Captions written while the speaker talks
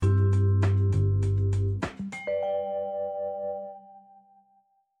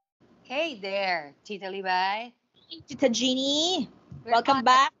Hey there, Tita Libay. Tita Jeannie, We're welcome on,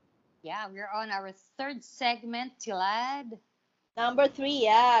 back. we're on our third segment, Tilad. Number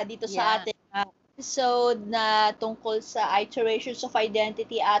 3, dito sa Yeah, ating episode na tungkol sa iterations of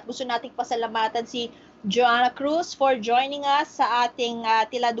identity at gusto nating pasalamatan si Joanna Cruz for joining us sa ating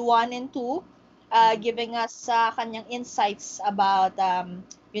Tilad 1 and 2, mhm. giving us kanyang insights about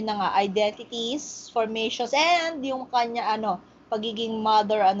yun na nga, identities, formations, and yung kanya pagiging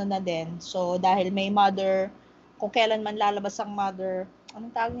mother na din. So dahil may mother, kung kailan man lalabas ang mother,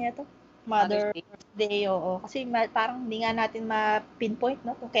 anong tawag niya ito? Mother's Mother Day. Day, oo. Kasi parang hindi nga natin ma-pinpoint,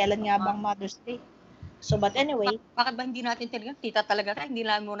 no? Kung kailan nga Ah, bang Mother's Day. So, but anyway, bakit ba hindi natin tinignan? Tita talaga tayo, hindi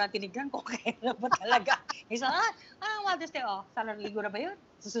namin muna tinignan kung kailan ba talaga. Isa, Mother's Day, sa ligo na ba yun?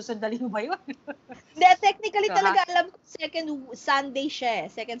 Susundali mo ba yun? hindi, technically So, talaga alam ko second Sunday siya eh.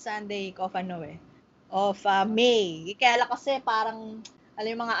 Second Sunday of May. Kaya lang kasi parang, alam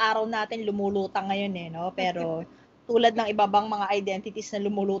yung mga araw natin lumulutang ngayon eh, no? Pero, tulad ng iba bang mga identities na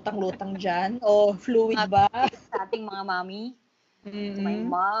lumulutang-lutang dyan, o fluid ba? Mother's Day sa ating mga mami. To my Mm-mm.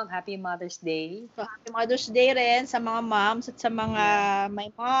 mom, Happy Mother's Day. So, Happy Mother's Day rin sa mga moms at sa mga my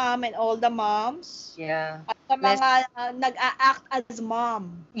mom and all the moms. Yeah. At sa Bless. mga nag-a-act as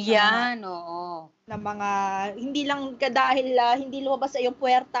mom. Yan, oo. Na mga, hindi lang dahil hindi lumabas sa iyong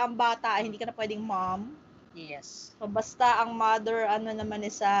puwerta ang bata, hindi ka na pwedeng mom. Yes. So, basta ang mother, naman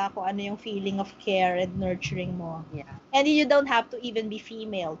isa kung ano yung feeling of care and nurturing mo. Yeah. And you don't have to even be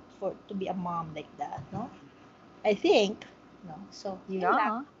female to be a mom like that, no? I think. No? So, yun lang.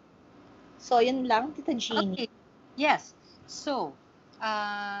 Yeah. So, yun lang, Tita Jeannie. Okay. Yes. So,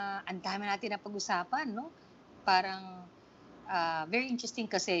 ang dami natin na pag-usapan, no? Parang very interesting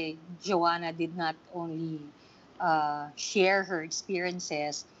kasi Joanna did not only share her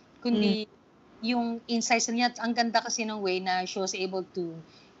experiences, kundi yung insights niya. Ang ganda kasi ng way na she was able to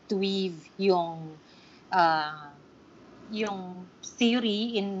weave yung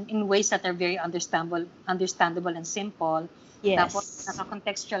theory in ways that are very understandable and simple. Yes. Tapos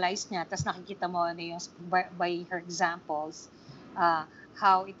naka-contextualize niya, tapos nakikita mo ano yung by her examples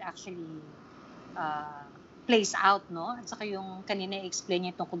how it actually plays out, no? At saka yung kanina i-explain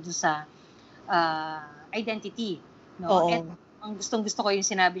niya tungkol sa identity, no? Oo. At ang gustong-gusto ko yung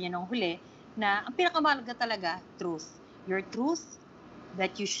sinabi niya nung huli na ang pinakamahalaga talaga truth. Your truth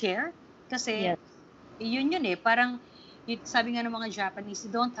that you share kasi yun eh, parang sabi nga ng mga Japanese, you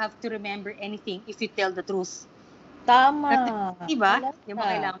don't have to remember anything if you tell the truth. Tama. Diba? Di mo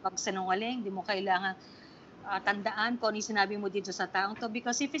kailangan pagsanungaling, di mo kailangan tandaan kung ano yung sinabi mo dito sa taong to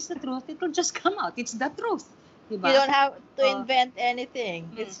because if it's the truth, it will just come out. It's the truth. Diba? You don't have to invent anything.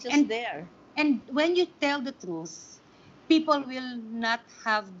 It's just there. And when you tell the truth, people will not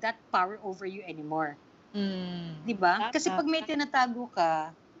have that power over you anymore. Diba? Kasi pag may tinatago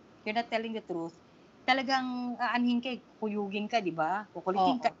ka, you're not telling the truth, talagang aanhin ka, kuyugin ka, diba?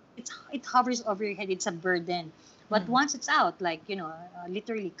 Kukulitin ka. It hovers over your head. It's a burden. But once it's out, like,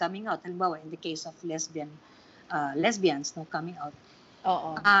 literally coming out, halimbawa, in the case of lesbians, no, coming out.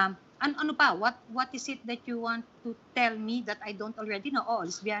 Oo. Ano pa? What is it that you want to tell me that I don't already know? Oh,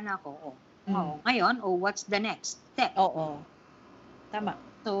 lesbiana ako. Oh, ngayon, what's the next step? Oo. Tama.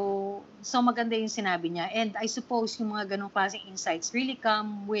 So maganda yung sinabi niya. And I suppose yung mga ganong klaseng insights really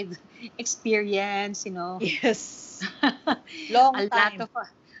come with experience, Yes. Long time.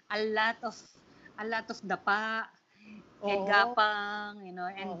 A lot of dapa and gapang,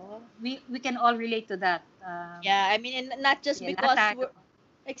 and we can all relate to that. I mean, not just because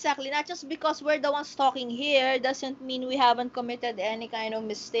not just because we're the ones talking here doesn't mean we haven't committed any kind of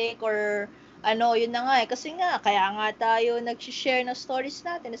mistake or yun na nga eh. Kasi nga, kaya nga tayo nag-share ng stories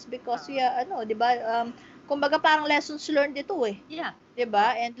natin is because di ba, kumbaga parang lessons learned ito eh. Yeah. Di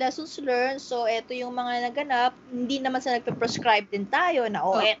ba? And lessons learned, so eto yung mga naganap, hindi naman sa nagpe-prescribe din tayo na,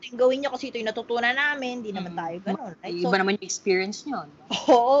 eto yung gawin nyo kasi ito yung natutunan namin, hindi naman tayo ganun. Right? Iba naman yung experience nyo.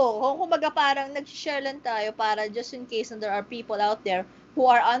 Oo. Kumbaga parang nag-share lang tayo para just in case there are people out there who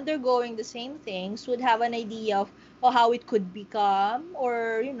are undergoing the same things would have an idea of how it could become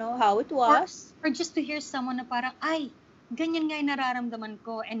or, how it was. Or just to hear someone na parang, ay, ganyan nga yung nararamdaman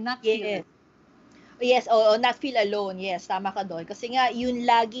ko and not feel it. Yes, not feel alone. Yes, tama ka doon. Kasi nga, yun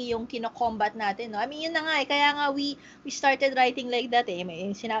lagi yung kino-combat natin, no? I mean, yun na nga eh. Kaya nga, we started writing like that eh.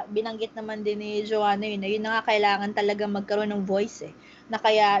 Binanggit naman din ni Joanna yun na nga, kailangan talaga magkaroon ng voice eh. Na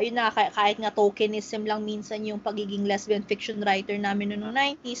kaya, yun na, kahit nga tokenism lang minsan yung pagiging lesbian fiction writer namin noong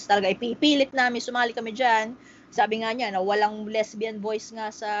 90s, talaga ipipilit namin, sumali kami dyan. Sabi nga niya, na walang lesbian voice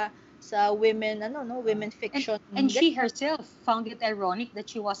nga sa women, women fiction. And she herself found it ironic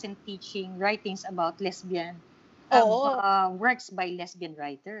that she wasn't teaching writings about lesbian works by lesbian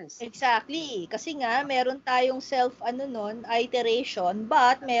writers. Exactly. Kasi nga, meron tayong iteration,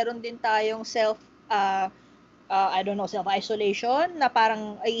 but meron din tayong self-isolation na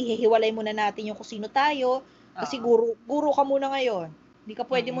parang hihiwalay muna natin yung kung sino tayo kasi guro ka muna ngayon. Hindi ka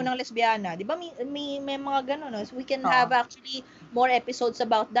pwede munang lesbiana. Di ba may mga ganun, no? So we can have actually more episodes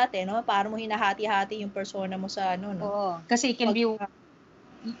about that, no? Para mo hinahati-hati yung persona mo sa no? Kasi it can be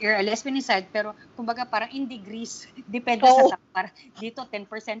you're a lesbian inside, pero kumbaga parang in degrees. Depende sa para dito 10%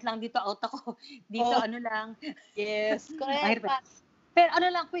 lang, dito out ako. Dito ano lang. Yes, correct. Pero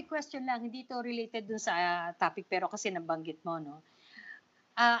ano lang, quick question lang, hindi to related dun sa topic, pero kasi nabanggit mo, no?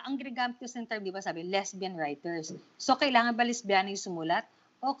 Ang ginagamit ko sa term, di ba sabi, lesbian writers. So, kailangan ba lesbiana yung sumulat?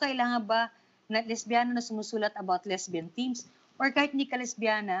 O kailangan ba na lesbiana na sumusulat about lesbian themes? Or kahit hindi ka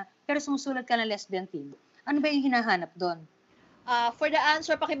lesbiana, pero sumusulat ka ng lesbian theme? Ano ba yung hinahanap doon? For the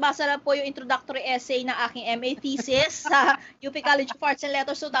answer, pakibasa lang po yung introductory essay ng aking MA thesis sa UP College of Arts and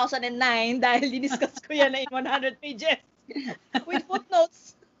Letters 2009 dahil diniscuss ko yan in 100 pages with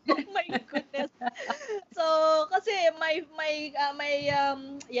footnotes. Oh my goodness. So, kasi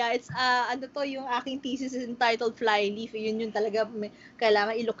it's yung aking thesis is entitled Flyleaf. Yun yung talaga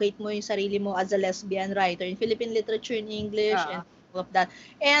kailangan i-locate mo yung sarili mo as a lesbian writer in Philippine literature in English and all of that.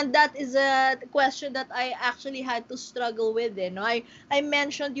 And that is a question that I actually had to struggle with. No? I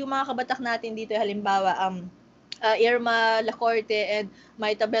mentioned yung mga kabatak natin dito, halimbawa, Irma Lacorte and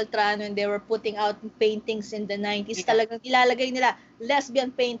Maita Beltrano, and they were putting out paintings in the 90s. Talagang ilalagay nila,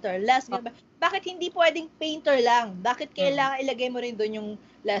 lesbian painter, lesbian. Bakit hindi pwedeng painter lang? Bakit kailangan ilagay mo rin doon yung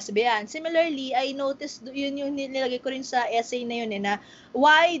lesbian? Similarly, I noticed, yun yung nilagay ko rin sa essay na yun, na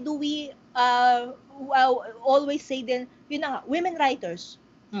why do we always say din, yun na nga, women writers.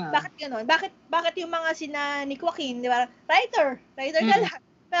 Bakit gano'n? Bakit yung mga sina ni Joaquin, di ba? Writer ka lang.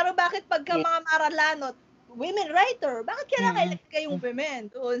 Pero bakit pagka mga Maralanot, women writer, bakit kailangan ilagay yung women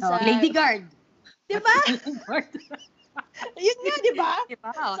doon sa... Lady Guard. Di ba? Yun nga, di ba?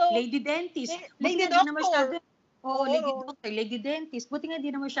 So, lady dentist. Lady doctor. Lady doctor, lady dentist. Buti nga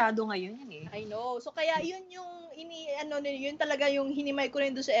di na masyado ngayon yan eh. I know. So kaya yun yung yun talaga yung hinimay ko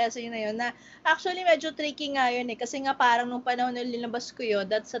rin doon sa essay na yun, na actually medyo tricky nga yun eh, kasi nga parang nung panahon na linabas ko yun,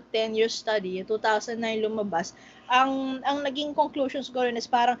 that's a 10-year study, 2009 lumabas, ang naging conclusions ko rin is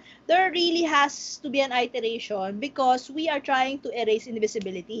parang there really has to be an iteration because we are trying to erase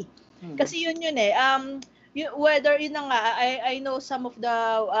invisibility. Kasi yun eh, whether yun na nga, I know some of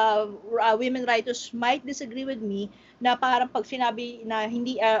the women writers might disagree with me na parang pag sinabi na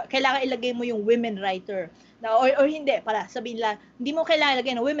hindi kailangan ilagay mo yung women writer na or hindi pala sabihin lang hindi mo kailangan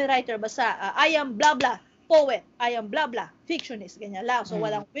ilagay na women writer, basta I am blah blah poet, I am blah blah fictionist, ganyan lang. So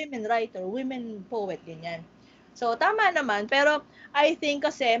walang women writer, women poet, ganyan. So tama naman, pero I think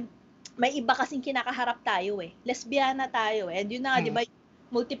kasi may iba kasing kinakaharap tayo eh. Lesbiana tayo eh. And yun na nga, di ba,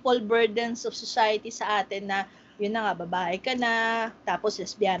 multiple burdens of society sa atin na yun na nga, babae ka na, tapos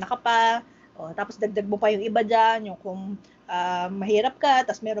lesbiana ka pa, tapos dagdag mo pa yung iba dyan, yung kung mahirap ka,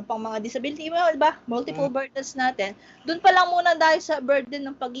 tapos meron pang mga disability, diba? Multiple burdens natin. Doon pa lang muna dahil sa burden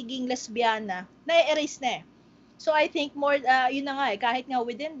ng pagiging lesbiana, na-erase na eh. So I think more, yun na nga eh, kahit nga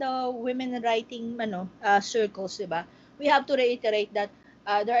within the women writing circles, diba? We have to reiterate that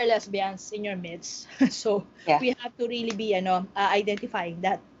there are lesbians in your midst. So we have to really be identifying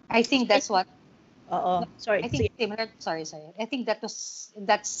that. I think that's what sorry. I think similar. Sorry. I think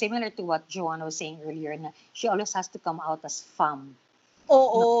that's similar to what Joanna was saying earlier. Na she always has to come out as femme.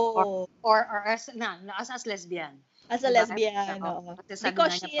 Or as lesbian. As a lesbian,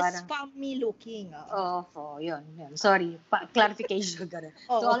 because she is femmy looking. Yun. Sorry, clarification. To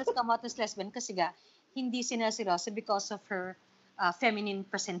always come out as lesbian kasi hindi sinaseryoso because of her feminine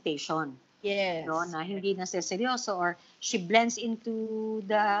presentation. Yes. No, na hindi na seryoso, or she blends into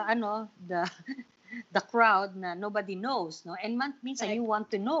the crowd na nobody knows, no? And minsan you want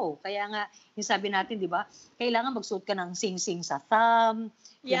to know. Kaya nga, yung sabi natin, di ba, kailangan magsuot ka ng sing-sing sa thumb,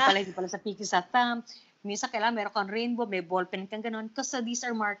 hindi pala sa piki sa thumb. Minsan kailangan meron kang rainbow, may ballpen kang ganon. Because these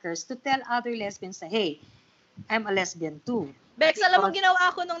are markers to tell other lesbians na, hey, I'm a lesbian too. Bex, alam mo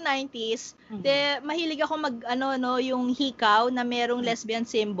ginawa ko nung 90s, mahilig ako yung hikaw na merong lesbian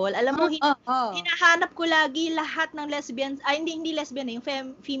symbol. Alam mo, hinahanap ko lagi lahat ng lesbian, hindi lesbian, yung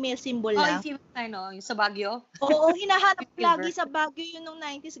female symbol lang. Yung sa Baguio? Oo, hinahanap ko lagi sa Baguio yun nung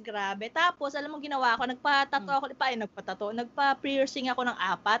 90s, grabe. Tapos, alam mo ginawa ko, nagpa-piercing ako ng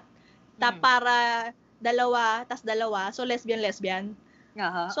 4, para 2, tas 2, so lesbian.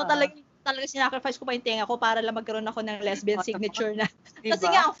 So talaga sinacrifice ko pa yung tenga ko para lang magkaroon ako ng lesbian signature na. Kasi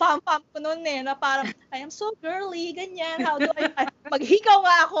nga, ang fam-fam ko noon na parang, I am so girly, ganyan, how do I maghikaw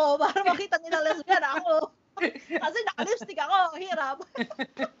nga ako para makita nila lesbian ako. Kasi naka-lipstick ako, hirap.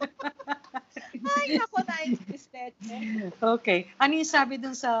 Ay, naku, nainis. Okay. Ano yung sabi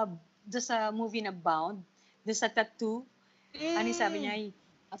dun sa movie na Bound? Dun sa tattoo? Ano yung sabi niya?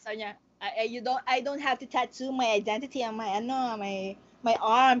 Sabi niya, I don't have to tattoo my identity on my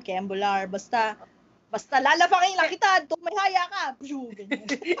arm, Kembular. Basta lalapangin lang kita, may haya ka.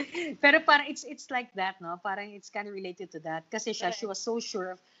 Pero parang it's like that, no? Parang it's kind of related to that. Kasi she was so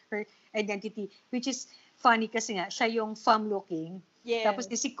sure of her identity, which is funny kasi nga, siya yung femme-looking. Yes. Tapos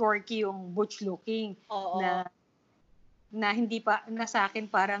si Corky yung butch-looking. Na hindi pa, na sa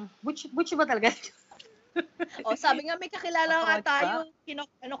akin parang, butch ba talaga? Sabi nga, may kakilala nga tayo,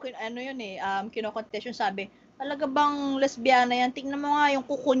 kino-contest yung sabi, talaga bang lesbiana yan? Tingnan mo nga yung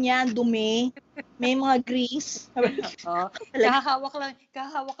kuko niya, dumi. May mga grease.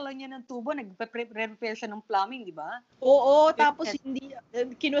 Kahawak lang niya ng tubo, nag-prepare siya ng plumbing, di ba? Oo, tapos hindi,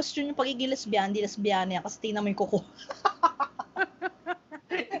 kinwestiyon yung pagiging lesbiana, hindi lesbiana yan, kasi tingnan mo yung kuko.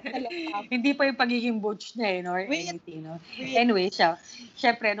 Hindi pa yung pagiging butch niya, no? Or anything, no? Anyway,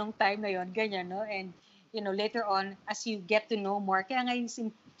 syempre, nung time na yon ganyan, no? And, later on, as you get to know more, kaya nga it's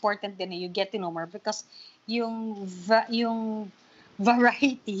important din you get to know more because yung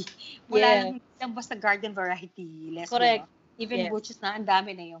variety, wala lang basta garden variety lesbian. Correct. No? Even butches na, ang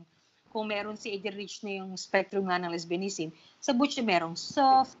dami na yung, kung meron si Eden Rich na yung spectrum nga ng lesbianism, sa butch na merong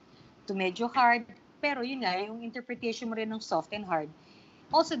soft to medyo hard, pero yun nga, yung interpretation mo rin ng soft and hard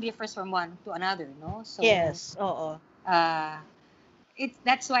also differs from one to another, no? So, yes, oo.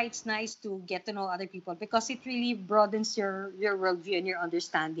 That's why it's nice to get to know other people because it really broadens your worldview and your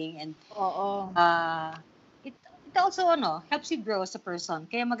understanding, and it also helps you grow as a person.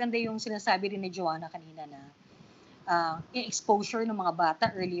 Kaya maganda yung sinasabi rin ni Joanna kanina na yung exposure ng mga bata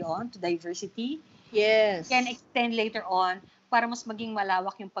early on to diversity can extend later on para mas maging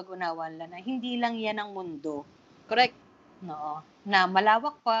malawak yung pag-unawa nila na hindi lang yan ang mundo. Correct. No, na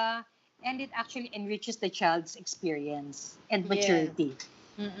malawak pa, and it actually enriches the child's experience and maturity.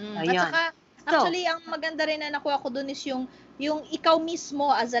 At saka, actually, ang maganda rin na nakuha ko dun is yung ikaw mismo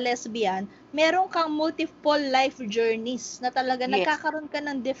as a lesbian, meron kang multiple life journeys na talaga nagkakaroon ka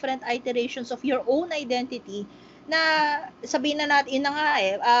ng different iterations of your own identity na sabihin na natin,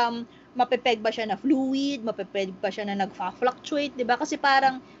 mapepeg ba siya na fluid, mapepeg ba siya na nagfa-fluctuate, di ba? Kasi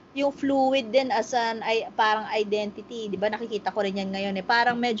parang yung fluid din as parang identity, di ba? Nakikita ko rin yan ngayon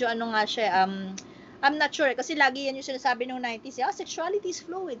parang medyo nga siya, I'm not sure, kasi lagi yan yung sinasabi ng 90s, sexuality is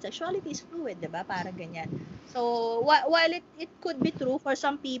fluid, di ba? Parang ganyan. So, while it could be true for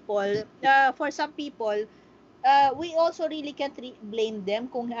some people, we also really can't blame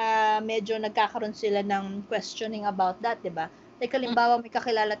them kung medyo nagkakaroon sila ng questioning about that, di ba? Like, halimbawa, may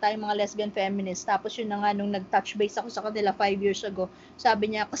kakilala tayong mga lesbian feminists, tapos yun na nga, nung nag-touch base ako sa kanila 5 years ago,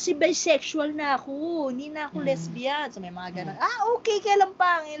 sabi niya, kasi bisexual na ako, hindi na ako lesbian. So, may mga ganon. Okay, kailan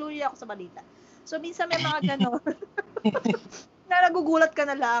pa? Iluwi ako sa balita. So, minsan may mga ganon. Na nagugulat ka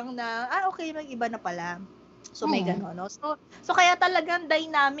na lang na, okay, mag-iba na pala. So, may ganon, no? So, kaya talagang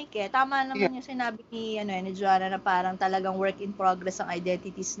dynamic Tama naman yung sinabi ni Joanna na parang talagang work in progress ang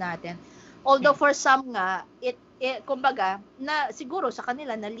identities natin. Although for some nga, kumbaga, na siguro sa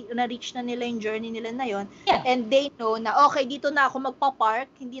kanila, na-reach na nila yung journey nila na yon, and they know na, okay, dito na ako magpa-park,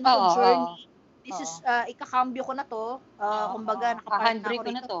 hindi na ako journey. This is, ikakambyo ko na to. Kumbaga, nakapark na ako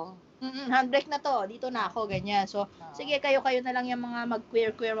rito. Handbrake na to. Dito na ako, ganyan. So, sige, kayo na lang yung mga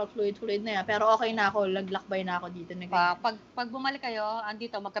mag-queer, mag-fluid na yan. Pero okay na ako, laglakbay na ako dito. Na pag bumalik kayo,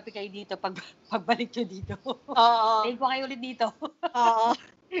 andito, magkape kayo dito. Pagbalik nyo dito. Take po kayo ulit dito.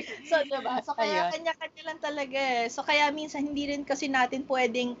 So, diba? So, kaya kanya-kanya lang talaga So, kaya minsan hindi rin kasi natin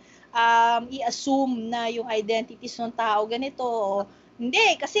pwedeng i-assume na yung identities ng tao ganito.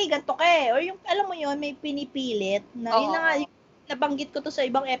 Hindi, kasi ganito ka Or yung, alam mo yun, may pinipilit na, yun na nga, nabanggit ko to sa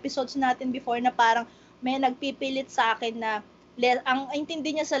ibang episodes natin before na parang may nagpipilit sa akin na ang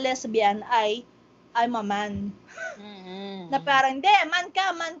intindi niya sa lesbian ay I'm a man. Na parang, hindi, man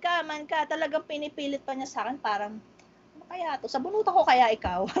ka. Talagang pinipilit pa niya sa akin, parang, kaya to, sabunutan ko kaya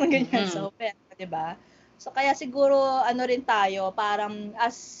ikaw, ganyan. So, di ba? So, kaya siguro, rin tayo, parang,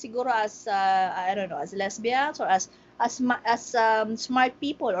 as I don't know, as lesbians, or as smart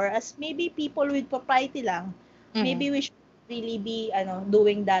people, or as maybe people with propriety lang, maybe we should really be,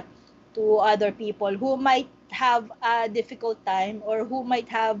 doing that to other people who might have a difficult time, or who might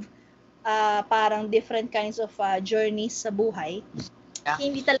have, parang different kinds of journeys sa buhay.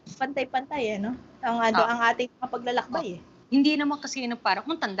 Hindi talaga pantay-pantay no? Ang ating mga paglalakbay Hindi naman kasi parang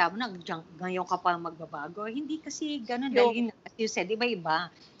kung tanda mo na ngayon ka pa magbabago, hindi kasi ganun dahil as you said, iba-iba.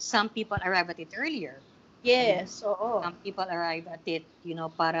 Some people arrive at it earlier. Yes, oo. Some people arrive at it,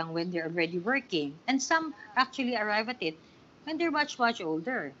 parang when they're already working. And some actually arrive at it when they're much, much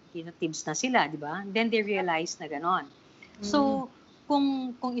older. Tibs na sila, di ba? Then they realize na ganon. So,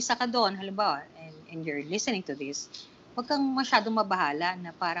 kung isa ka doon, halimbawa, and you're listening to this, huwag kang masyadong mabahala na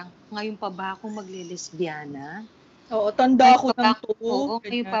parang, ngayon pa ba ako magle-lesbiana? Oo, tanda ko ng to. Oo,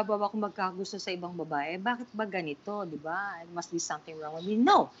 ngayon pa ba ako magkagusto sa ibang babae? Bakit ba ganito, di ba? It must be something wrong with me.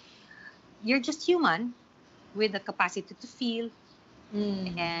 No. You're just human with the capacity to feel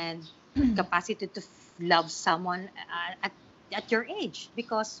and capacity to love someone at your age,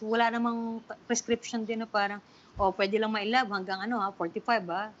 because wala namang prescription din na parang pwede lang ma-love hanggang 45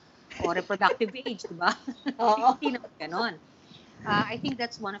 o reproductive age, di ba? Hindi naman ganon. I think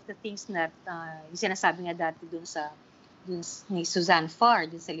that's one of the things that yung sinasabi nga dati dun ni Suzanne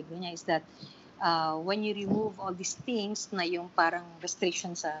Farr dun sa libro niya is that when you remove all these things na yung parang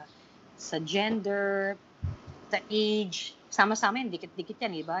restriction sa gender, sa age, sama-sama yun, dikit-dikit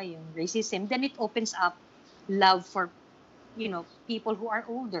yan, diba? Yung racism, then it opens up love for, people who are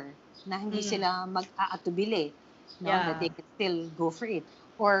older, na hindi sila mag-aatubili, that they can still go for it.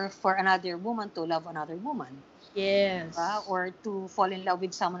 Or for another woman to love another woman. Yes. Diba? Or to fall in love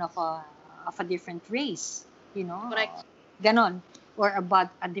with someone of a different race, Correct. Ganon. Or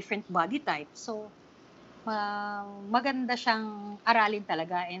a different body type. So, maganda siyang aralin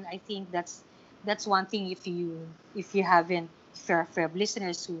talaga, and I think that's one thing if you haven't, if you have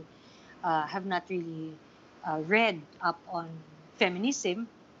listeners who have not really read up on feminism,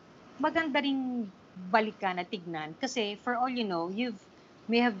 maganda ring balikan at tignan kasi for all you know, you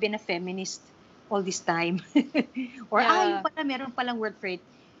may have been a feminist all this time. Or yung pala, meron palang word for it.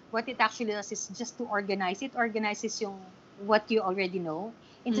 What it actually does is just to organize. It organizes yung what you already know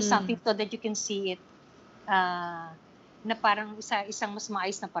into something so that you can see it na parang isang mas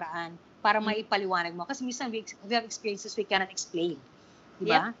maayos na paraan para maipaliwanag mo. Kasi minsan we have experiences we cannot explain.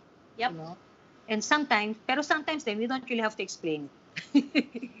 Diba? Yep. And sometimes then we don't really have to explain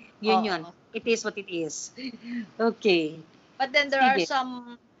it. Yun. It is what it is. Okay. But then there are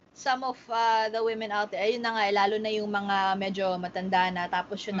some of the women out there, ayun na nga, lalo na yung mga medyo matanda na,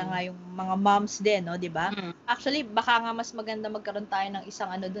 tapos yun na nga yung mga moms din, no, di ba? Actually, baka nga mas maganda magkaroon tayo ng isang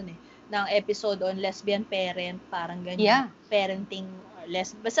ng episode on lesbian parent, parang ganyan. Parenting or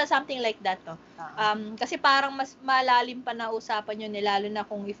basta something like that, no? Kasi parang mas malalim pa na usapan yun, lalo na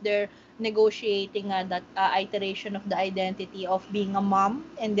kung if they're negotiating that iteration of the identity of being a mom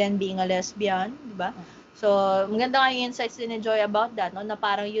and then being a lesbian, di ba? So, maganda nga yung insights din ni Joy about that, no? Na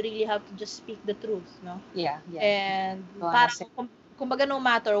parang you really have to just speak the truth, no? Yeah. And parang, kumbaga no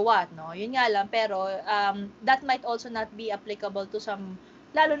matter what, no? Yun nga lang, pero that might also not be applicable to some,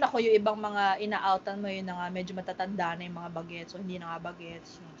 lalo na kung yung ibang mga ina-outan mo, yun na nga, medyo matatanda na yung mga bagets, o hindi na nga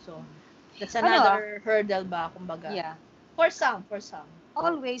bagets, no? So, that's another hurdle ba, kumbaga? Yeah. For some.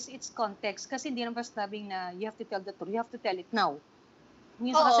 Always, it's context. Kasi hindi naman sabing na you have to tell the truth. You have to tell it now.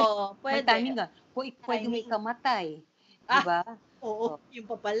 Minsan kasi may timing ka. Pwede mo ikamatay. Diba? Oo, yun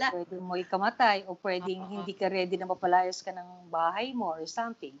pa pala. Pwede mo ikamatay o pwedeng hindi ka ready na mapalayas ka ng bahay mo or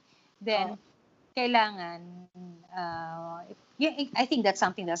something. Then, kailangan, I think that's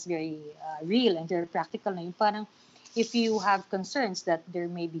something that's very real and very practical na yun. Parang, if you have concerns that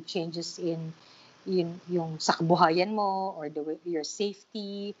there may be changes in yung sa kabuhayan mo or your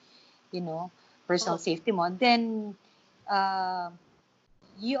safety, personal safety mo, then,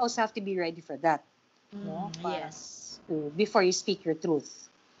 you also have to be ready for that. Yes. Before you speak your truth.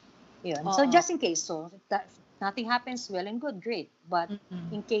 So just in case, so that nothing happens, well and good, great. But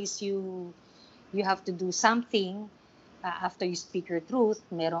in case you have to do something after you speak your truth,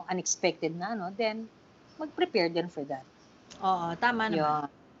 merong unexpected na then mag-prepare din for that. Oo, tama naman.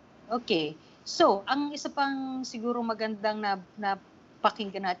 Okay. So, ang isa pang siguro magandang na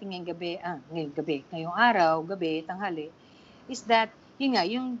pakinggan natin ngayong araw, gabi, tanghali, is that we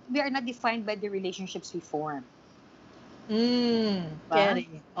are not defined by the relationships we form. Carry.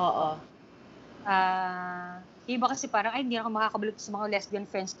 Oo. Iba kasi parang, hindi ako makakabalot sa mga lesbian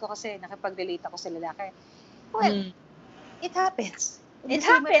friends ko kasi nakipag-relate ako sa lalaki. Well, it happens. It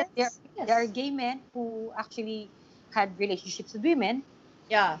happens. There are gay men who actually had relationships with women.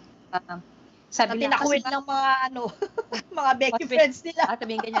 Yeah. Sabi na tinakwil ng mga mga beggar friends nila.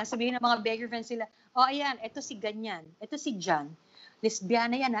 Sabihin ng mga beggar friends nila, ayan, eto si ganyan, eto si John.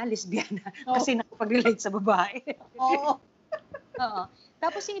 Lesbiana yan lesbiana. Kasi nakapag-relate sa babae. Oo.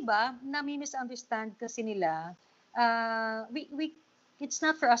 Tapos iba, nami-misunderstand kasi nila, it's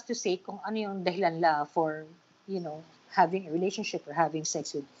not for us to say kung ano yung dahilan la for, having a relationship or having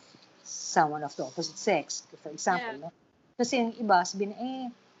sex with someone of the opposite sex, for example. No? Kasi yung iba, sabihin,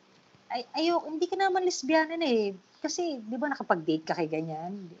 hindi ka naman lesbiana na eh. Kasi, di ba nakapag-date ka kay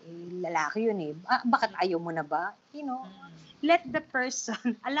ganyan? Lalaki yun eh. Bakit ayaw mo na ba? Let the person,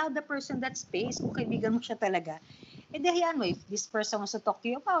 allow the person that space. Kung kaibigan mo siya talaga. Dahiyan mo, if this person wants to talk to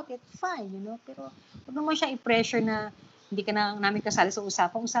you about it, fine, Pero, huwag naman siya i-pressure na hindi ka na namin kasali sa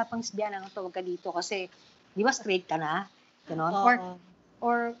usapang lesbiana ang tawag ka dito kasi, di ba straight ka na? Ganon.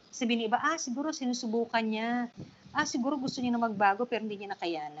 Or sabihin ni iba, siguro sinusubukan niya. Siguro gusto niya na magbago pero hindi niya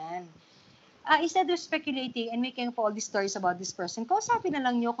nakayanan. Instead of speculating and making up all these stories about this person, kausapin na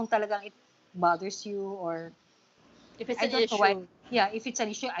lang niyo kung talagang it bothers you or if it's an issue. If it's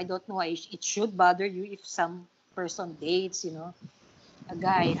an issue, I don't know why it should bother you if some person dates, a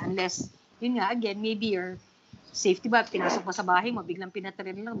guy. Unless, yun nga, again, maybe you're safety ba, pinasok mo sa bahay mo, biglang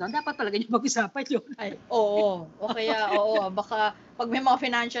pinataril lang doon, dapat talaga yung mag-usapan yun. Oo. O kaya, baka pag may mga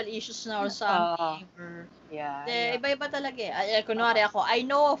financial issues na or something, iba-iba talaga eh. Kunwari ako, I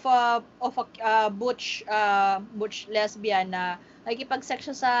know of a butch lesbian na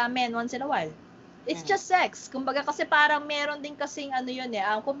nakikipag-sex siya sa men once in a while. It's just sex. Kumbaga kasi parang meron din kasing yun eh.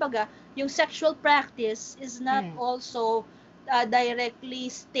 Kumbaga, yung sexual practice is not also directly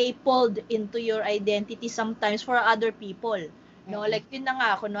stapled into your identity sometimes for other people. No, like yun na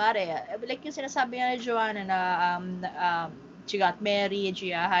nga kunwari, like yung sinasabi nga ni Joanna na she got married,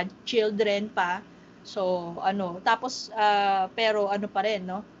 she had children pa. So tapos pero pa rin,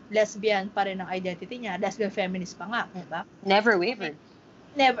 no? Lesbian pa rin ang identity niya, lesbian feminist pa nga, di ba? Never wavered.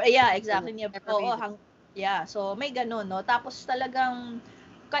 Never, exactly. Never so may ganun, no? Tapos talagang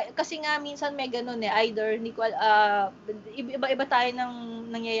kasi nga minsan may ganun eh, either iba-iba tayo ng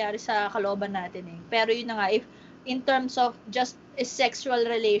nangyayari sa kalooban natin eh. Pero yun na nga, if in terms of just sexual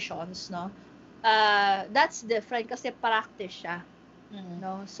relations, no, that's different kasi practice siya.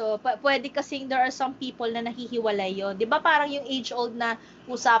 No? So, pwede kasing there are some people na nahihiwalay yun. Di ba parang yung age-old na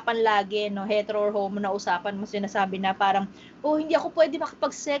usapan lagi, no, hetero or homo na usapan mo, sinasabi na parang, hindi ako pwede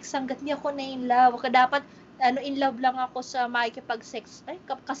makipag-sex hanggat hindi ako na in love. Dapat in love lang ako sa makikipag-sex,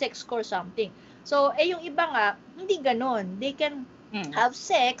 ka-sex ko or something. So, yung iba nga, hindi ganon. They can have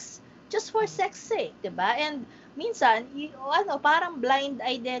sex just for sex sake, diba? And minsan, parang blind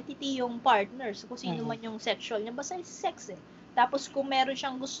identity yung partners, kung sino man yung sexual niya, basta sex eh. Tapos kung meron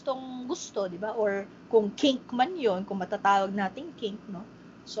siyang gusto, diba? Or kung kink man yon, kung matatawag natin kink, no?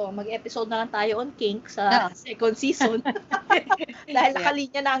 So, mag-episode na lang tayo on kink sa second season. Dahil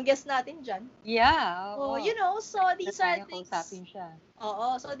nakalinya na ang guest natin dyan. Yeah. So these are things.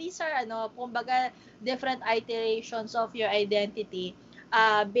 So these are, kumbaga, different iterations of your identity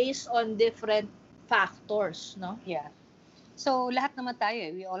based on different factors, no? Yeah. So, lahat naman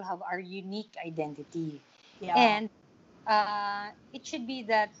tayo, we all have our unique identity. Yeah. And, it should be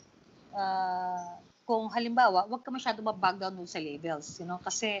that, kung halimbawa, wag ka masyado mabag down sa labels,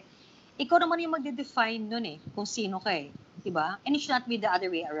 kasi ikaw naman yung magde-define nun eh, kung sino ka eh, diba? And it should not be the other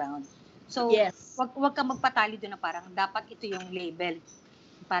way around. So, wag ka magpatali doon na parang dapat ito yung label.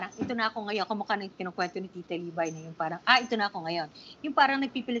 Parang ito na ako ngayon, kumukha na yung kinukwento ni Tita Libay na yung parang, ito na ako ngayon. Yung parang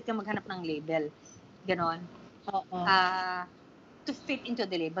nagpipilit ka maghanap ng label. Ganon. To fit into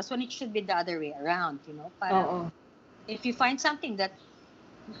the labels when it should be the other way around, Parang, if you find something that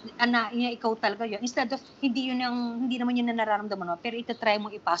ikaw talaga yun, instead of hindi naman yun na nararamdaman mo, pero ito try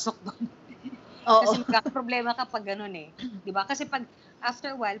mo ipasok doon. Kasi magkakaproblema ka pag ganun eh. Diba? Kasi pag,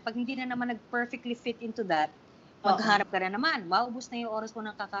 after a while, pag hindi na naman nag-perfectly fit into that, maghahanap ka na naman. Maubos na yung oras mo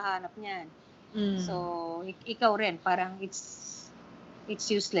ng kakahanap niyan. So, ikaw rin, parang it's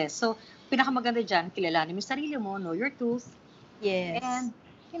useless. So, pinakamaganda dyan, kilalanin mo yung sarili mo, know your truth. Yes. And,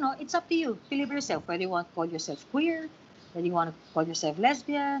 it's up to you. Believe yourself. Whether you want to call yourself queer, whether you want to call yourself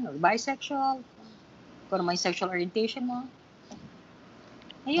lesbian or bisexual, kung ano may sexual orientation mo.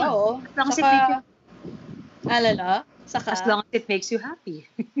 Ayun. As long as it makes you happy.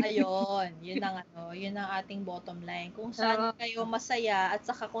 Ayun. Yun ang ating bottom line. Kung saan kayo masaya at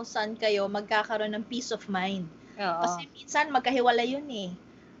saka kung saan kayo magkakaroon ng peace of mind. Kasi minsan magkahiwalay yun eh.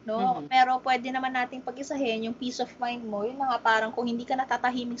 No? Pero pwede naman nating pag-isahin yung peace of mind mo. Yun na nga parang kung hindi ka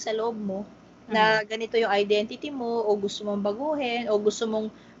natatahimik sa loob mo, na ganito yung identity mo, o gusto mong baguhin, o gusto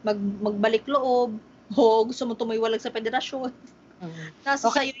mong magbalik loob, o gusto mong tumiwalag sa federasyon. Nasa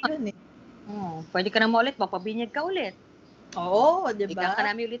sa'yo yun eh. Pwede ka na ulit, mapabinyag ka ulit. Oo, diba? Bigyan ka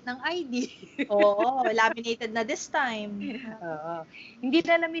namin ulit ng ID. Oo, laminated na this time. Hindi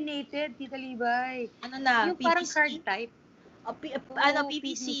na laminated, Tita Libay. Ano na? Yung PVC? parang card type.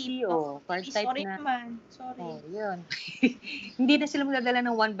 PVC. Card type sorry na. naman. Sorry. Yun. Hindi na sila magdadala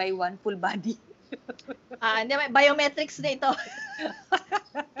ng 1x1 full body. Hindi, biometrics na ito.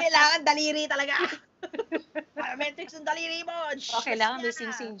 Kailangan daliri talaga. Biometrics ng daliri mo. Kailangan may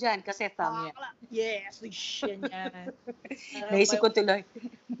sing-sing dyan kasi thumb yan. Yes, yan yan. Naisip ko tuloy.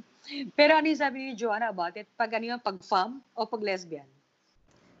 Pero ano yung sabi ni Joanna about it? Pag ano yung pag-femme o pag lesbian?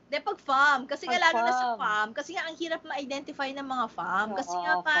 Pag femme. Kasi nga lalo na sa femme. Kasi nga ang hirap ma-identify ng mga femme. Kasi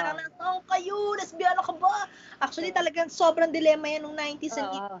nga parang kayo, lesbiano ka ba? Actually talagang sobrang dilemma yan nung 90s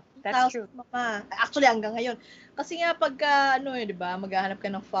and 2000s. Actually hanggang ngayon. Kasi nga pagka, di ba, maghahanap ka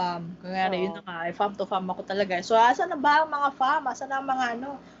ng femme. Kaya yun na nga, femme to femme ako talaga. So, asan na ba ang mga femme? Asan na ang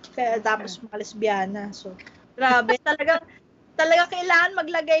mga Kaya tapos mga lesbiana. So, grabe. Talaga kailangan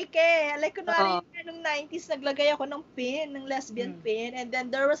maglagay ka eh. Like, kunwari nung 90s, naglagay ako ng pin, ng lesbian pin. And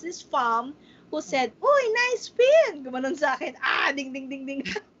then, there was this femme who said, uy, nice pin! Gumanon sa akin, ding, ding, ding, ding.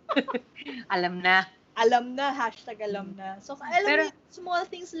 Alam na. Alam na, hashtag alam na. So, alam mo, small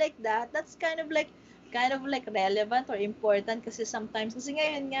things like that, that's kind of like relevant or important kasi sometimes, kasi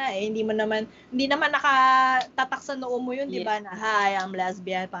ngayon nga hindi naman nakatatak sa noo mo yun, di ba, na, hi, I'm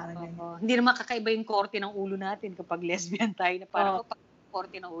lesbian, parang ganyan. Hindi naman kakaiba yung korte ng ulo natin kapag lesbian tayo, na parang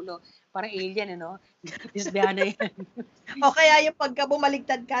korte ng ulo, parang alien, lesbiana yan. O kaya yung pagka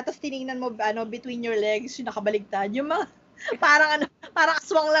bumaligtad ka, tapos tiningnan mo, between your legs, yung nakabaligtad, yung mga, parang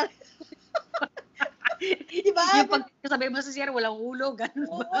aswang lang. Diba? Yung pag sabi mo sa Sierra, walang ulo, gano'n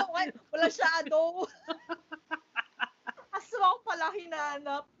ba? Oo, wala shadow. Aswang pala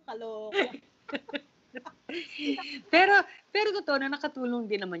hinanap. Kaloka. pero totoo na nakatulong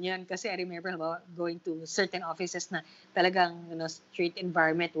din naman yan kasi I remember going to certain offices na talagang straight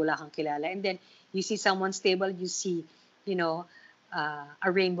environment, wala kang kilala, and then you see someone's table, you see a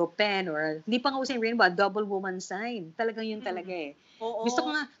rainbow pen, or hindi pa nga using rainbow, a double woman sign, talagang yun talaga eh. Oo.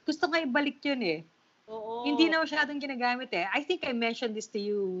 Gusto nga ibalik yun eh. Oo. Hindi na masyadong ginagamit eh. I think I mentioned this to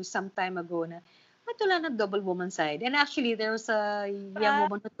you some time ago na wala na double woman side. And actually, there's a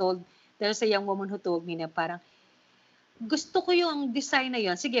young woman who told me na parang gusto ko yung design na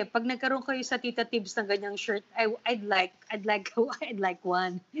yun. Sige, pag nagkaroon kayo sa Tita Tibbs ng ganyang shirt, I'd like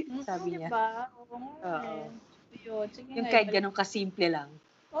one. Sabi niya. Diba? Oo. Yung kahit ganun kasimple lang.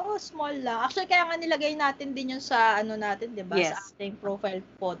 Oo, small lang. Actually, kaya nga nilagay natin din yun sa natin, di ba? Yes. Sa ating profile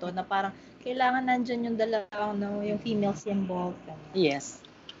photo na parang kailangan nandyan yung dalawang, yung female symbol. Yes.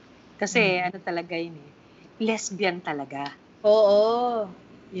 Kasi talaga yun eh. Lesbian talaga. Oo.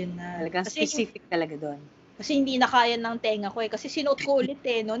 Yun na. Talagang specific talaga doon. Kasi hindi na kaya ng tenga ko eh. Kasi sinuot ko ulit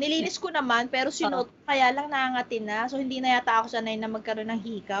eh. Nilinis ko naman, pero sinuot ko kaya lang nangangatin na. So, hindi na yata ako sanay na magkaroon ng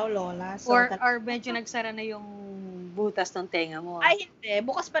hikaw, Lola. So, or medyo nagsara na yung butas ng tenga mo. Ay, hindi.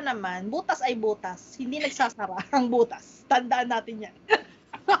 Bukas pa naman. Butas ay butas. Hindi nagsasara ang butas. Tandaan natin yan.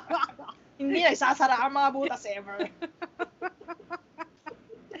 Hindi nagsasara ang mga butas ever.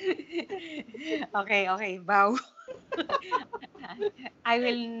 Okay. Bow. I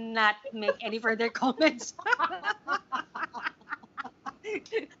will not make any further comments.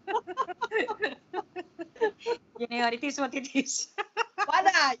 It is what it is.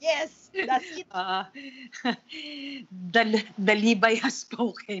 Wala, yes. That's it. The Libay has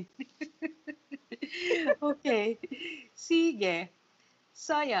spoken. Okay. Sige.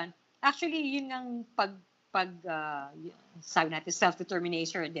 So, yan. Actually, yun ang sabi natin,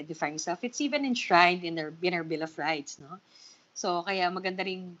 self-determination or identifying self, it's even enshrined in our Bill of Rights, no? So, kaya maganda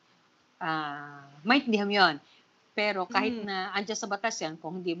rin maintindihan mo yun. Pero kahit na andyan sa batas yan,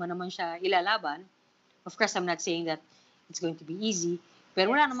 kung hindi mo naman siya ilalaban, of course, I'm not saying that it's going to be easy,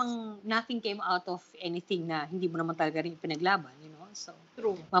 pero wala namang, nothing came out of anything na hindi mo naman talaga rin pinaglaban, So,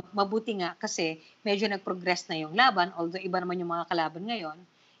 true. Mabuti nga kasi medyo nag-progress na yung laban, although iba naman yung mga kalaban ngayon,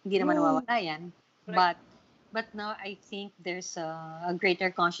 hindi naman nawawala yan. But now I think there's a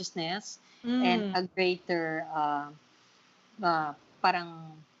greater consciousness and a greater a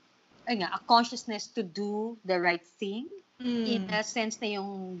consciousness to do the right thing in a sense na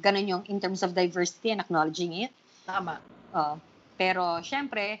yung ganun yung in terms of diversity and acknowledging it. Tama. Pero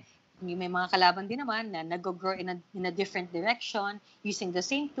syempre, may mga kalaban din naman na nag-grow in a different direction using the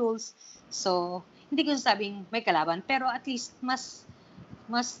same tools. So, hindi ko sabing may kalaban, pero at least mas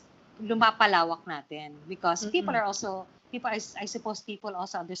lumapalawak natin because I suppose people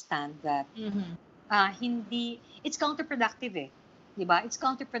also understand that it's counterproductive eh. Diba? It's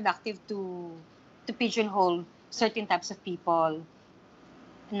counterproductive to pigeonhole certain types of people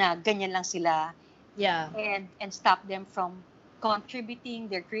na ganyan lang sila. Yeah. And stop them from contributing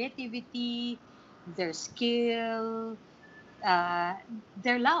their creativity, their skill,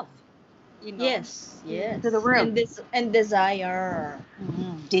 their love. Yes. To the world. And desire.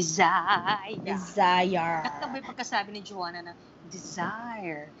 Desire. At may pagkasabi ni Joanna na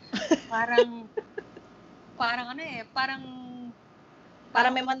desire. Parang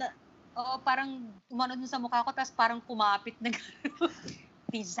may Oo, parang umano dun sa mukha ko, tapos parang kumapit na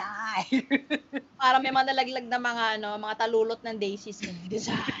desire. Parang may mga nalaglag na mga talulot ng daisies.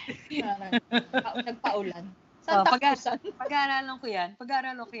 Desire. Nagpaulan. Saan takpusan? Pag-aaralan ko yan.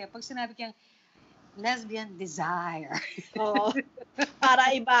 Pag sinabi kang lesbian desire. Oo.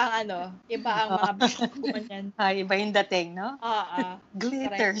 Para iba ang mga biskuman yan. Ay, iba yung dating, no?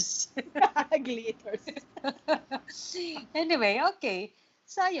 Glitters. Glitters. Anyway, okay.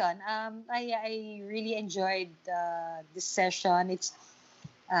 So, yun. I really enjoyed this session. It's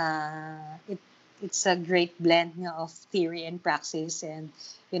a great blend of theory and praxis, and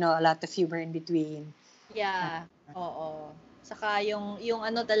a lot of humor in between. Yeah. Oo. Saka yung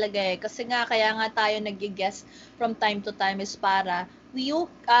talaga kasi nga kaya nga tayo nag-guest from time to time is para you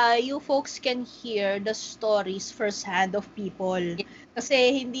folks can hear the stories firsthand of people.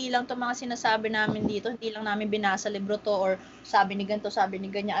 Kasi hindi lang to mga sinasabi namin dito, hindi lang namin binasa libro to or sabi ni ganito, sabi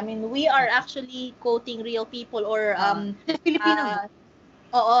ni ganyan. I mean, we are actually quoting real people or Filipino.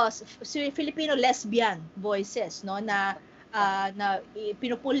 Filipino lesbian voices, no, na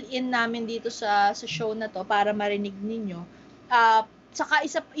pinupull in namin dito sa show na to para marinig ninyo. Saka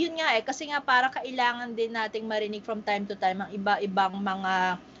yun nga kasi nga para kailangan din nating marinig from time to time ang iba-ibang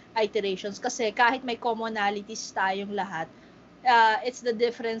mga iterations kasi kahit may commonalities tayong lahat, it's the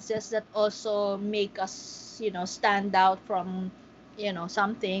differences that also make us, stand out from,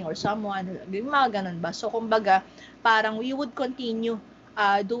 something or someone, mga ganun ba. So kumbaga, parang we would continue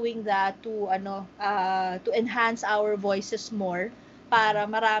doing that to enhance our voices more para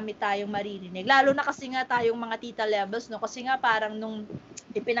marami tayong maririnig. Lalo na kasi nga tayong mga tita levels, no? Kasi nga parang nung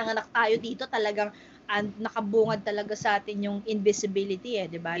ipinanganak tayo dito, talagang nakabungad talaga sa atin yung invisibility,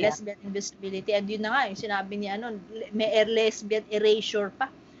 di ba? Yeah. Lesbian invisibility. And yun na nga, yung sinabi ni may lesbian erasure pa.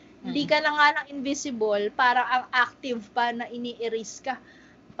 Hindi ka na nga ng invisible, parang ang active pa na ini-erase ka.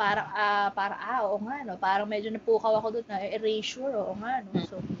 Oo nga, no? Parang medyo napukaw ako doon na erasure, oo nga, no?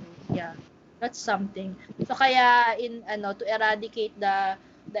 So, yeah. That's something. So kaya to eradicate the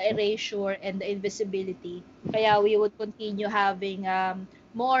erasure and the invisibility, kaya we would continue having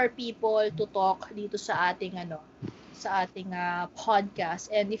more people to talk dito sa ating podcast.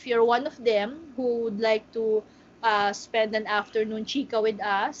 And if you're one of them who would like to spend an afternoon chika with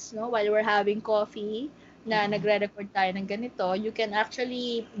us, no, while we're having coffee, na nagre-record tayo ng ganito, you can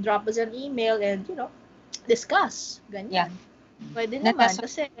actually drop us an email and discuss ganyan. Yeah. Pwede naman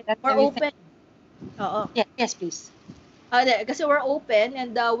kasi we're open. Oo. Yes, please. Kasi we're open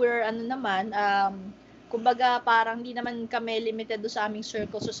and we're kumbaga parang hindi naman kami limited do sa aming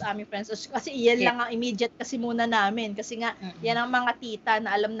circles o sa aming friends. Kasi yan lang ang immediate kasi muna namin. Kasi nga, yan ang mga tita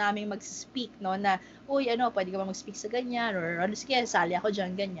na alam namin mag-speak, no? Na, uy, pwede ka ba mag-speak sa ganyan? Or sige, sali ako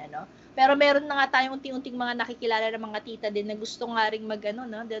dyan, ganyan, no? Pero meron na nga tayong unti-unting mga nakikilala ng mga tita din na gusto nga rin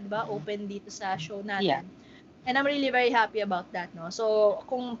no? Diba? Open dito sa show natin. Yeah. And I'm really very happy about that, no? So,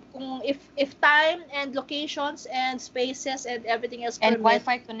 kung if time and locations and spaces and everything else and permit,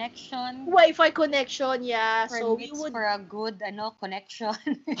 Wi-Fi connection, yeah. So we would for a good connection.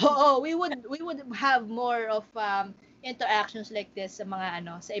 we would have more of interactions like this sa mga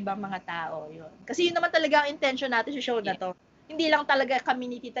sa ibang mga tao, yun. Kasi yun naman talaga ang intention natin sa show na to. Hindi lang talaga kami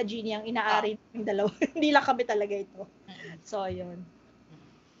ni Tita Jeannie ang inaari ng dalawa. Hindi lang kami talaga ito. So, yun.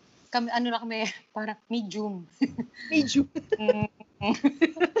 Kami parang medium. Medium.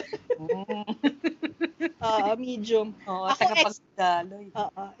 Medium. Oo, tagapagdaloy.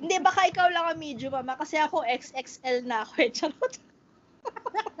 Hindi, baka ikaw lang ang medium, mama. Kasi ako XXL na ako. Charot.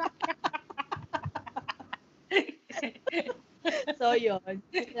 So, yun.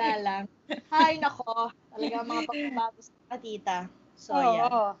 Wala lang. Hay, nako. Talaga mga pagbabago sa tita. So,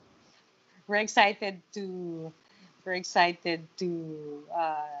 yeah. We're excited to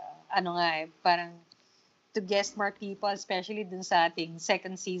parang to guest more people, especially dun sa ating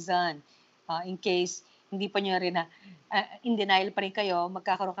second season. In case hindi pa nyo rin in denial pa rin kayo,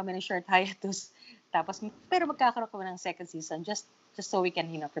 magkakaroon kami ng short hiatus. Pero magkakaroon kami ng second season just so we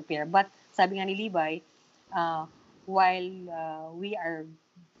can prepare. But sabi nga ni Levi, while we are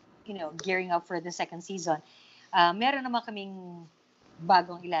gearing up for the second season, meron naman kaming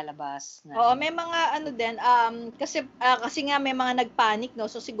bagong ilalabas. Oo, may mga din, kasi nga may mga nagpanic, no?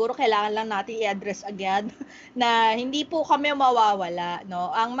 So siguro kailangan lang natin i-address agad na hindi po kami mawawala,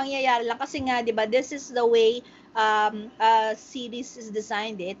 no? Ang mangyayari lang kasi nga, 'di ba, this is the way series is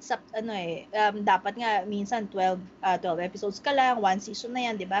designed. It's dapat nga minsan 12 episodes ka lang, one season na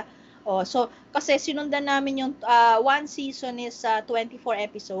 'yan, 'di ba? So kasi sinundan namin yung one season is 24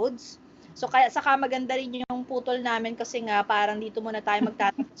 episodes. So kaya saka maganda rin yung putol namin kasi nga parang dito muna tayo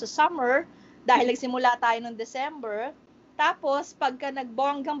magtatapos sa summer dahil nagsimula tayo ng December. Tapos, pagka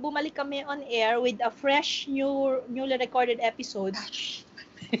hanggang bumalik kami on air with a fresh, newly recorded episode,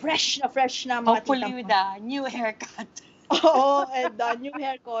 fresh na mga hopefully tita with a new haircut. Oo, and new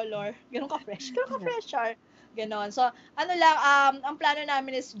hair color. Ganun ka-fresh. Char. Ganon. So, ang plano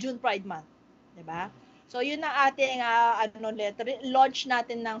namin is June Pride Month. Diba? So, yun ang ating launch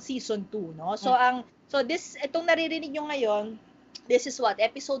natin ng season 2, no? So, itong naririnig nyo ngayon, this is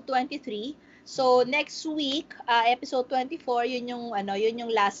episode 23. So, next week, episode 24, yun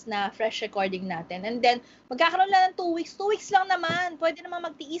yung last na fresh recording natin. And then, magkakaroon lang ng 2 weeks. 2 weeks lang naman. Pwede naman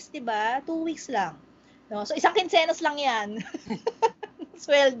magtiis, diba? 2 weeks lang. No? So, isang kinsenos lang yan.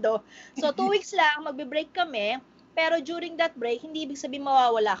 Sweldo. So, 2 weeks lang, magbe-break kami. Pero during that break, hindi ibig sabihin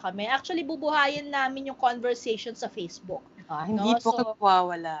mawawala kami. Actually, bubuhayin namin yung conversation sa Facebook. Hindi po kami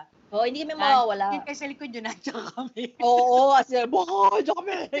mawawala. Hindi kami mawawala. Hindi kayo sa likod yun, nandiyan kami. Oo, kasi nandiyan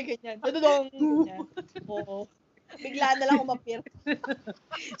kami. Ganyan. Ganyan. Oo. Bigla na lang umapir.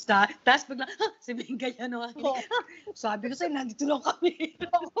 Tapos bigla, sabihin ganyan. Sabi ko sa'yo, nandito lang kami.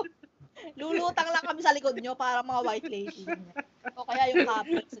 Lulutang lang kami sa likod nyo para mga white lady. O kaya yung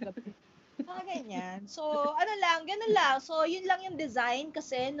couple sa gabi. Ganyan. So, ganun lang. So, yun lang yung design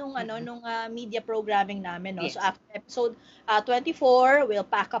kasi nung media programming namin, no. Yes. So, after episode 24, we'll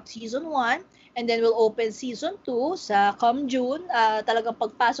pack up season 1 and then we'll open season 2 sa come June. Talagang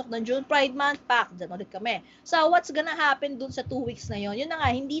pagpasok ng June Pride Month, pack dyan ulit kami. So, what's gonna happen dun sa 2 weeks na yun? Yun na nga,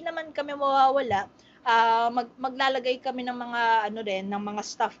 hindi naman kami mawawala. Maglalagay kami ng mga ng mga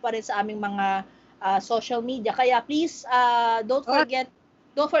stuff pa rin sa aming mga social media. Kaya please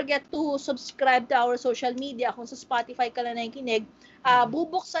don't forget to subscribe to our social media. Kung sa Spotify ka na nakikinig,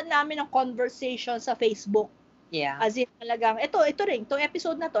 bubuksan namin ang conversation sa Facebook. Yeah. As in talagang, ito rin, itong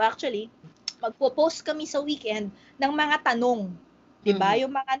episode na to actually, magpo-post kami sa weekend ng mga tanong. Diba?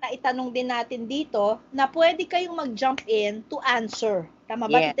 Yung mga naitanong din natin dito na pwede kayong mag-jump in to answer. Tama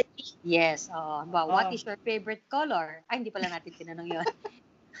ba? Yes. What is your favorite color? Ay, hindi pala natin tinanong yun.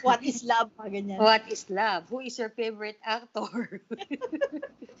 What is love? Ganyan. What is love? Who is your favorite actor?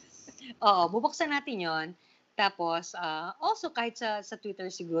 Bubuksan natin yon. Tapos, also kahit sa Twitter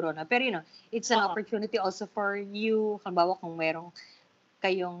siguro na. Pero it's an opportunity also for you. Halimbawa kung merong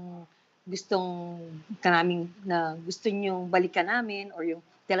kayong gusto nyong balikan namin or yung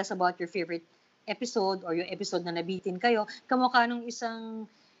tell us about your favorite episode or yung episode na nabitin kayo. Kamukha nung isang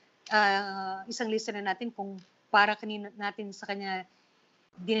listener natin kung para natin sa kanya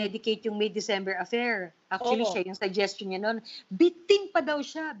dinedicate yung May December Affair. Actually, siya yung suggestion niya noon. Bitin pa daw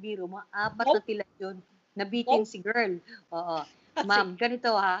siya. Biro mo, 4 na tila yun. Nabitin si girl. Oo. Ma'am,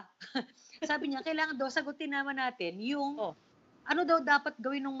 ganito ha. Sabi niya, kailangan daw sagutin naman natin yung ano daw dapat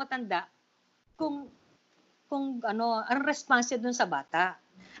gawin ng matanda kung ang response niya dun sa bata.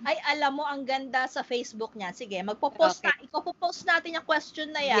 Ay, alam mo, ang ganda sa Facebook niya. Sige, ipopost natin yung question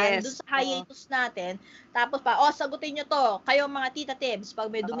na yan dun sa hiatus natin. Tapos sagutin nyo to. Kayo mga tita Tibbs,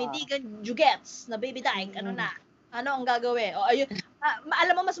 pag may dumidigan jugets na baby dyke, ano ang gagawin? Ayun.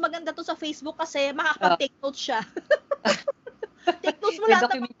 Alam mo, mas maganda to sa Facebook kasi makakapag-take notes siya. Take notes mo lahat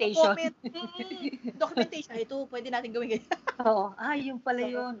ng comment. Documentation. Ito, pwede natin gawin ganyan. Yung pala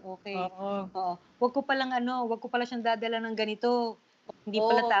yun. Okay. Wag ko pala siyang dadala ng ganito. Hindi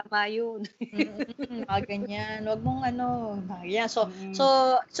pala tama yun. Ganyan. Wag mong yan. So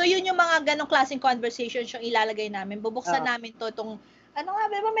yun yung mga ganong klaseng conversations yung ilalagay namin. Bubuksan namin to itong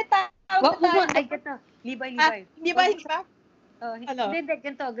may tawag na tayo. Libay. Hindi ba? Hindi,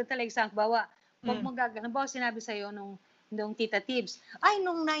 ganito lang isang bawa. Wag mo gagawin. Bawa sinabi sa'yo nung Tita Tibbs, ay,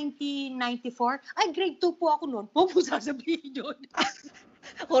 nung 1994, ay, grade 2 po ako noon. Huwag mo sasabihin yun.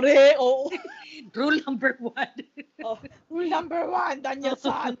 Correct, oo. Rule number 1. Rule number 1, Daniel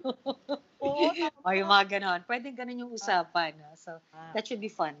San. Yung mga ganon. Pwede ganon yung usapan. So, that should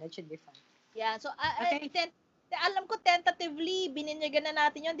be fun. Yeah, so, alam ko tentatively, bininyagan na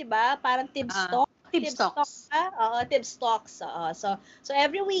natin yun, di ba? Parang Tibbs Talk. Tibbs Talks. Tibbs Talks. So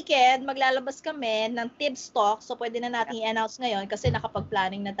every weekend, maglalabas kami ng Tibbs Talks. So, pwede na natin i-announce ngayon kasi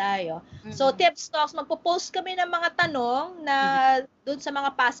nakapag-planning na tayo. So, Tibbs Talks, magpo-post kami ng mga tanong na dun sa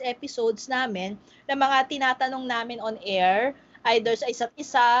mga past episodes namin, na mga tinatanong namin on air, either sa isa't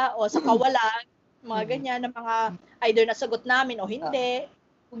isa o sa kawalan, mga ganyan, na mga either nasagot namin o hindi.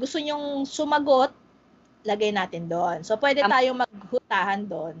 Kung gusto nyong sumagot, lagay natin doon. So, pwede tayong maghutahan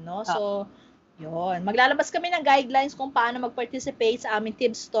doon, no? So, yun. Maglalabas kami ng guidelines kung paano mag-participate sa aming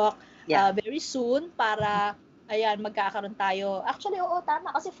Tibbs Talk very soon para, magkakaroon tayo. Actually, tama.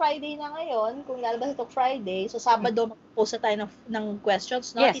 Kasi Friday na ngayon. Kung lalabas ito Friday, so Sabado, mag-post tayo ng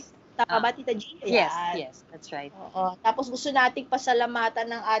questions, no? Yes. Tama ba, Tita G? Yes, that's right. Oo. Tapos gusto nating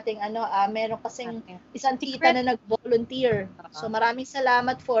pasalamatan ng ating meron kasing isang tita na nag-volunteer. So maraming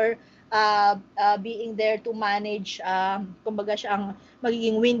salamat for being there to manage kumbaga siya ang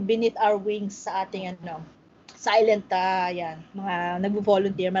magiging wind beneath our wings sa ating silent mga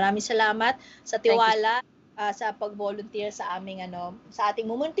nagvo-volunteer. Maraming salamat sa tiwala sa pag-volunteer sa aming sa ating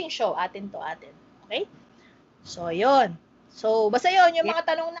mumunting show, atin. Okay? So, 'yon. So, basta yun, yung mga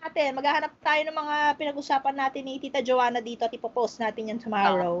tanong natin, maghahanap tayo ng mga pinag-usapan natin ni Tita Joanna dito at ipopost natin yan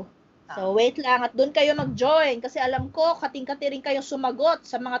tomorrow. So, wait lang at doon kayo mag-join kasi alam ko, kating-kati rin kayong sumagot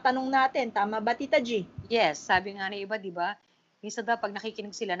sa mga tanong natin. Tama ba, Tita G? Yes, sabi nga ng iba, di ba? Minsan daw, pag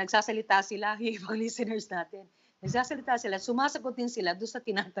nakikinig sila, nagsasalita sila, yung ibang listeners natin. Nagsasalita sila, sumasagot din sila doon sa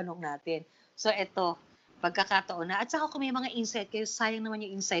tinatanong natin. So, eto, pagkakataon na. At saka kung may mga insight kayo, sayang naman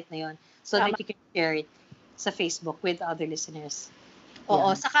yung insight na yun. So that you can share it sa Facebook with other listeners.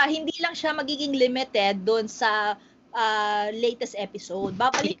 Oo, saka hindi lang siya magiging limited doon sa latest episode.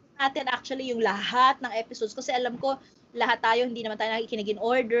 Babalik natin actually yung lahat ng episodes kasi alam ko lahat tayo hindi naman tayo nakikinig in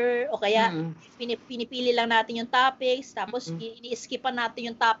order o kaya pinipili lang natin yung topics tapos ini-skipan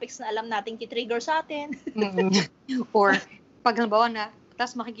natin yung topics na alam nating ki-trigger sa atin. Or pag halimbawa na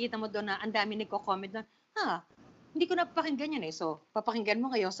tapos makikita mo doon na ang dami nagko-comment na hindi ko napapakinggan yan So, papakinggan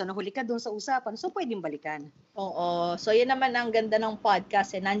mo kayo. So, nahuli ka doon sa usapan. So, pwedeng balikan. Oo. So, yun naman ang ganda ng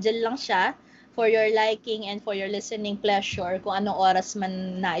podcast. Nandyan lang siya for your liking and for your listening pleasure kung anong oras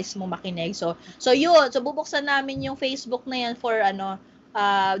man nais mo makinig. So yun. So, bubuksan namin yung Facebook na yan for doon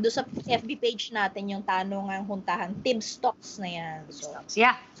sa FB page natin yung Tanungang Huntahan. Tips Talks na yan. So,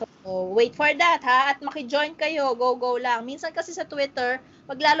 wait for that, ha? At maki-join kayo. Go lang. Minsan kasi sa Twitter,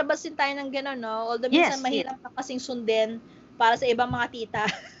 maglalabas din tayo ng gano'n, no? Although minsan mahirap na kasing sundin para sa ibang mga tita.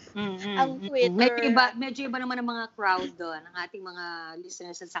 Ang Twitter. Medyo iba naman ang mga crowd doon, ang ating mga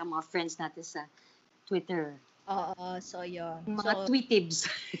listeners at sa mga friends natin sa Twitter. Oo, so yun. Mga tweet tips.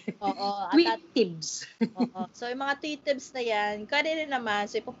 Oo. Tweet tips. Oo. So yung mga tweet tips na yan, kaya rin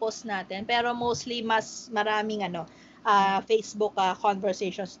naman, so ipopost natin. Pero mostly mas maraming Facebook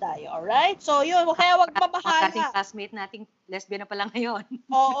conversations tayo. Alright? So yun, kaya wag mabahala. Ating classmate nating lesbian na pala ngayon.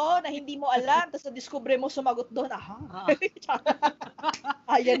 Oo, na hindi mo alam. Tapos na-discover mo sumagot doon.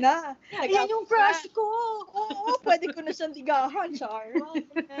 Ayan na. Ayan yung crush ko. Oo, pwede ko na siyang digahan, Char.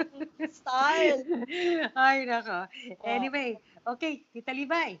 Style. Ay, nako. Anyway, okay, Tita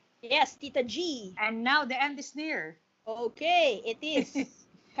Libay. Yes, Tita G. And now the end is near. Okay, it is.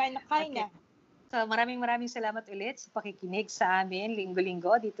 Kinda. Okay. So maraming salamat ulit sa pakikinig sa amin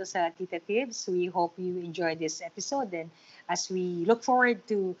linggo-linggo dito sa Tita Tips. We hope you enjoyed this episode and as we look forward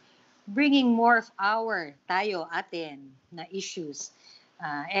to bringing more of atin na issues.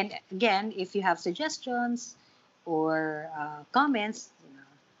 And again, if you have suggestions or comments,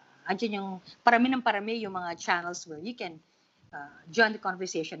 andyan yung parami yung mga channels where you can join the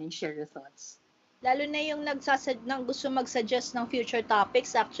conversation and share your thoughts. Lalo na yung gusto mag-suggest ng future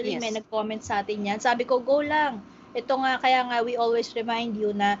topics. Actually, may nag-comment sa atin yan. Sabi ko, go lang. Ito nga, kaya nga we always remind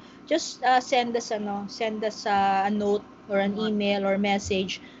you na just send us a note or an email or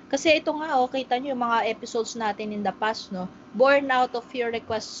message. Kasi ito nga, kita nyo yung mga episodes natin in the past, no? Born out of your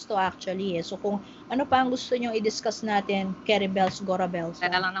requests to actually. So kung ano pa ang gusto nyo i-discuss natin, Carry Bells, Gora Bells.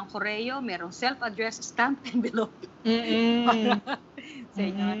 Dala lang ng koreo, merong self-addressed stamp envelope. Sa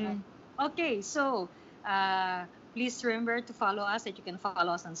inyo. Okay, so please remember to follow us. That you can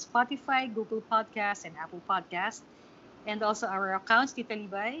follow us on Spotify, Google Podcasts, and Apple Podcasts. And also our accounts, Tita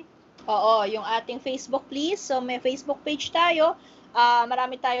Libay. Oo, yung ating Facebook, please. So may Facebook page tayo.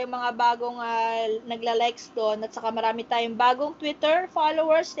 Marami tayong mga bagong nagla-likes doon. At saka marami tayong bagong Twitter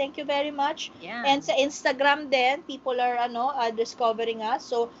followers. Thank you very much. Yeah. And sa Instagram din, people are discovering us.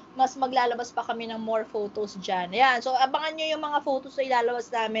 So mas maglalabas pa kami ng more photos dyan. Ayan. So abangan nyo yung mga photos na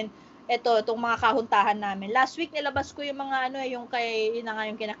ilalabas namin. Itong mga kahuntahan namin. Last week nilabas ko yung mga yung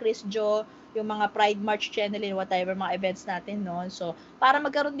kina Chris Jo, yung mga Pride March channel and whatever mga events natin noon. So para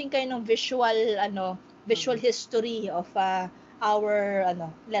magkaroon din kayo ng visual history of our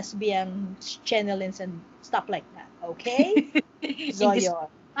lesbian channelings and stuff like that. Okay? So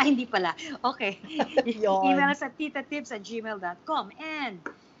yun. Hindi pala. Okay. Email us at titatips@gmail.com. And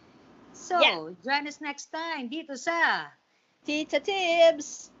so, join us next time dito sa Tita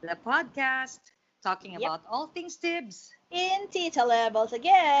Tips, the podcast talking about all things Tips in Tita levels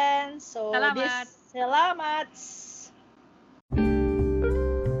again. So salamat. Salamat.